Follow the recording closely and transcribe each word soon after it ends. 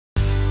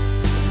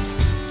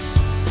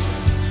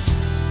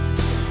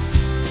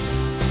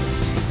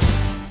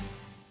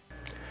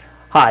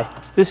Hi,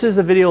 this is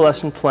the video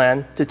lesson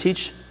plan to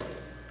teach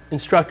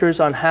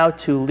instructors on how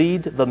to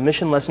lead the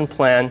mission lesson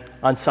plan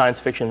on science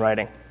fiction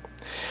writing.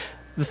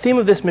 The theme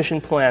of this mission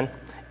plan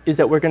is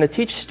that we're going to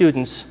teach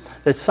students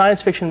that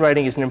science fiction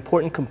writing is an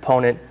important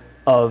component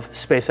of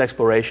space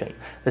exploration,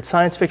 that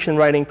science fiction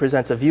writing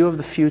presents a view of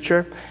the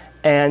future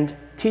and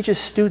teaches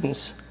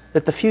students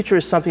that the future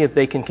is something that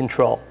they can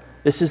control.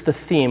 This is the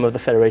theme of the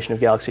Federation of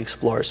Galaxy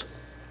Explorers.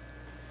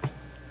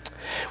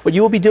 What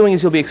you will be doing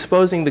is you'll be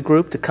exposing the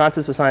group to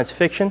concepts of science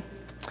fiction,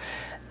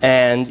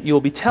 and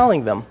you'll be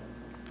telling them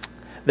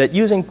that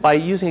by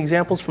using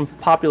examples from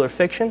popular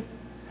fiction,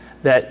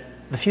 that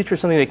the future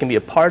is something they can be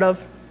a part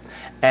of,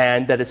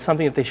 and that it's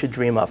something that they should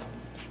dream of.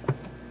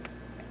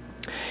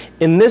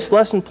 In this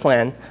lesson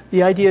plan,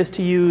 the idea is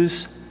to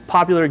use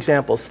popular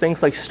examples,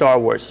 things like Star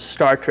Wars,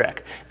 Star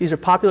Trek. These are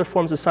popular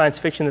forms of science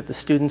fiction that the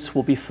students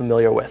will be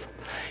familiar with.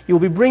 You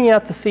will be bringing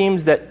out the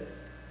themes that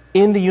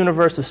in the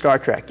universe of Star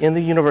Trek, in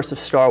the universe of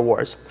Star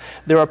Wars,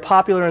 there are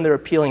popular and they're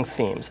appealing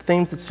themes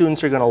that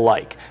students are going to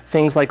like.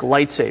 Things like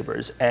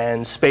lightsabers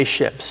and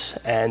spaceships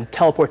and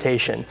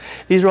teleportation.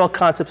 These are all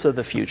concepts of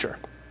the future.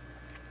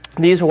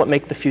 These are what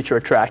make the future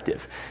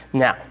attractive.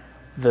 Now,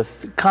 the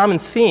common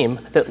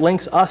theme that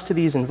links us to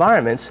these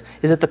environments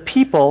is that the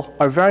people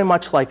are very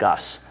much like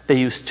us. They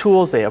use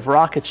tools, they have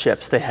rocket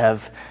ships, they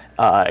have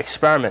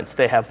experiments,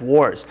 they have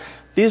wars.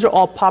 These are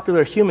all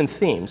popular human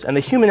themes, and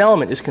the human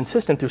element is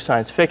consistent through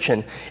science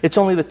fiction. It's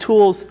only the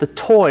tools, the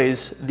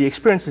toys, the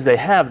experiences they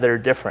have that are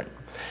different.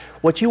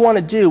 What you want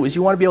to do is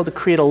you want to be able to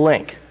create a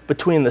link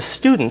between the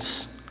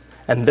students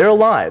and their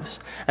lives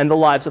and the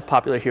lives of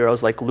popular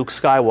heroes like Luke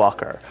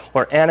Skywalker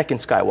or Anakin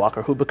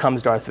Skywalker, who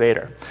becomes Darth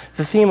Vader.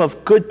 The theme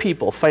of good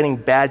people fighting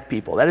bad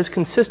people, that is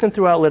consistent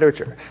throughout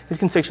literature. It's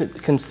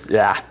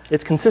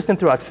consistent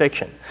throughout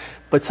fiction.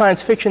 But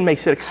science fiction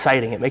makes it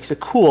exciting. It makes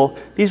it cool.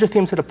 These are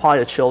themes that apply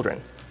to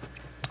children.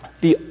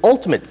 The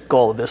ultimate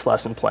goal of this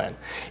lesson plan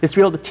is to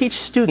be able to teach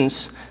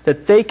students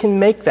that they can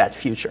make that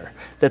future,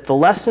 that the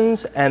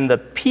lessons and the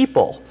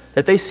people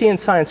that they see in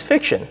science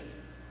fiction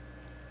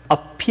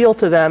appeal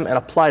to them and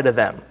apply to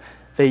them.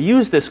 They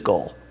use this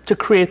goal to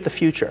create the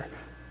future.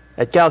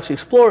 At Galaxy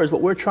Explorers,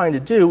 what we're trying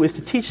to do is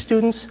to teach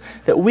students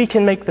that we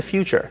can make the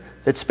future,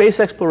 that space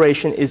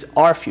exploration is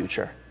our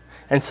future.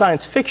 And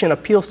science fiction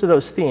appeals to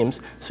those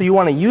themes, so you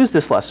want to use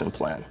this lesson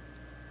plan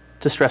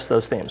to stress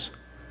those themes.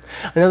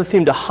 Another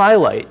theme to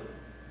highlight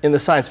in the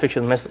science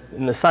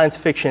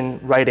fiction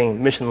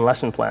writing mission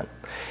lesson plan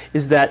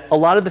is that a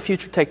lot of the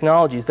future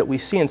technologies that we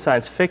see in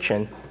science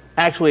fiction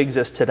actually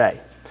exist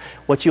today.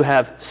 What you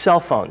have,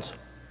 cell phones,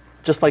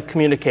 just like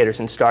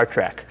communicators in Star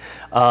Trek,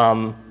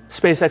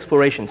 space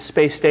exploration,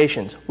 space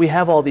stations, we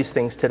have all these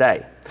things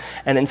today.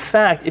 And in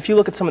fact, if you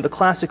look at some of the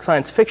classic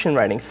science fiction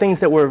writing, things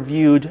that were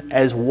viewed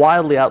as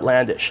wildly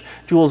outlandish,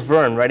 Jules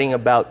Verne writing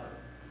about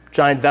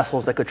giant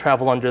vessels that could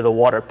travel under the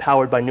water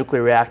powered by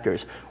nuclear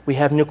reactors. We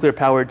have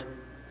nuclear-powered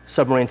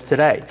submarines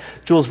today.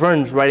 Jules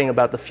Verne's writing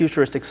about the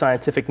futuristic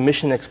scientific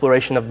mission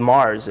exploration of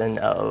Mars and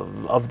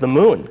of the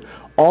moon.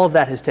 All of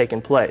that has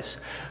taken place.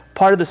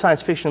 Part of the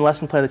science fiction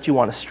lesson plan that you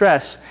want to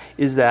stress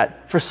is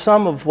that for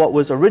some of what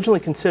was originally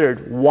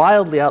considered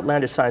wildly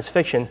outlandish science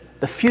fiction,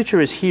 the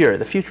future is here.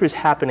 The future is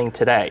happening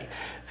today.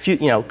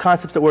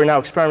 Concepts that we're now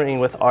experimenting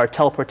with are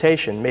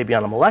teleportation, maybe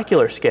on a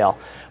molecular scale,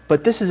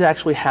 but this is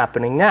actually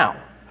happening now.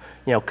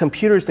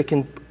 Computers that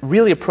can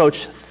really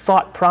approach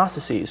thought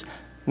processes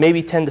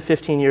maybe 10 to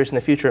 15 years in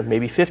the future,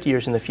 maybe 50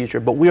 years in the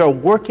future, but we are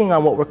working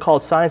on what were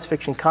called science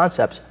fiction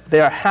concepts. They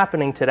are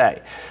happening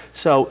today.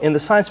 So in the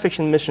science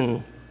fiction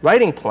mission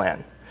writing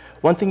plan,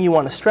 one thing you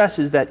want to stress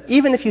is that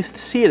even if you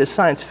see it as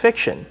science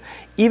fiction,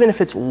 even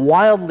if it's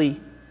wildly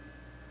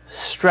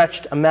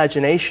stretched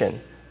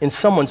imagination in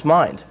someone's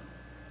mind,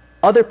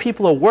 other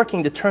people are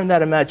working to turn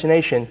that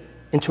imagination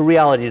into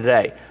reality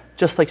today,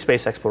 just like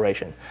space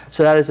exploration.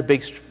 So that is a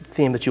big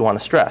theme that you want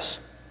to stress.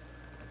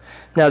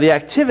 Now, the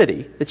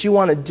activity that you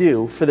want to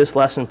do for this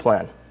lesson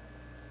plan,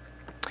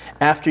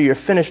 after you're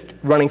finished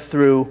running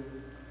through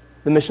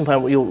the mission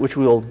plan, which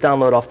we will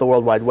download off the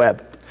World Wide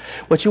Web,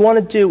 what you want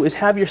to do is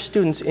have your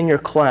students in your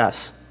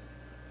class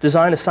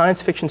design a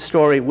science fiction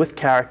story with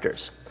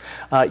characters.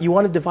 You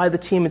want to divide the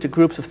team into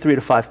groups of 3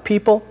 to 5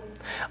 people.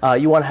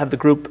 You want to have the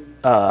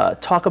group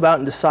talk about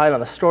and decide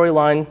on a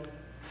storyline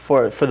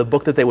for the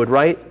book that they would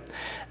write.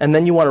 And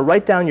then you want to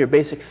write down your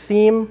basic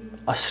theme,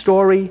 a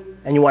story,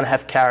 and you want to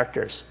have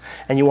characters.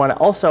 And you want to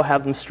also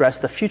have them stress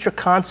the future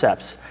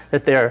concepts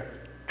that they're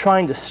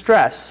trying to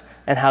stress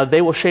and how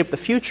they will shape the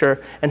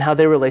future and how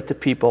they relate to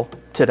people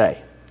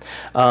today.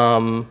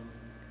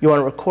 You want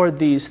to record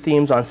these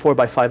themes on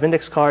 4x5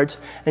 index cards,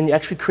 and you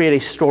actually create a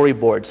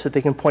storyboard so that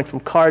they can point from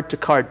card to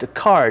card to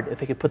card. If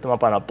they could put them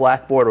up on a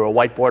blackboard or a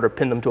whiteboard or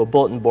pin them to a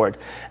bulletin board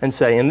and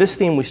say, in this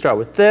theme we start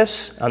with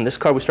this, on this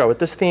card we start with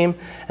this theme,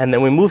 and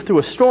then we move through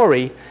a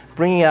story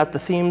bringing out the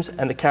themes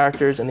and the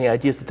characters and the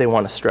ideas that they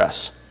want to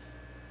stress.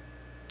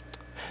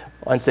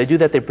 Once they do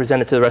that, they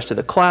present it to the rest of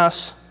the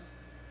class,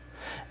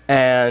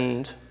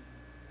 and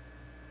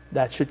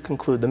that should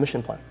conclude the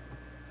mission plan.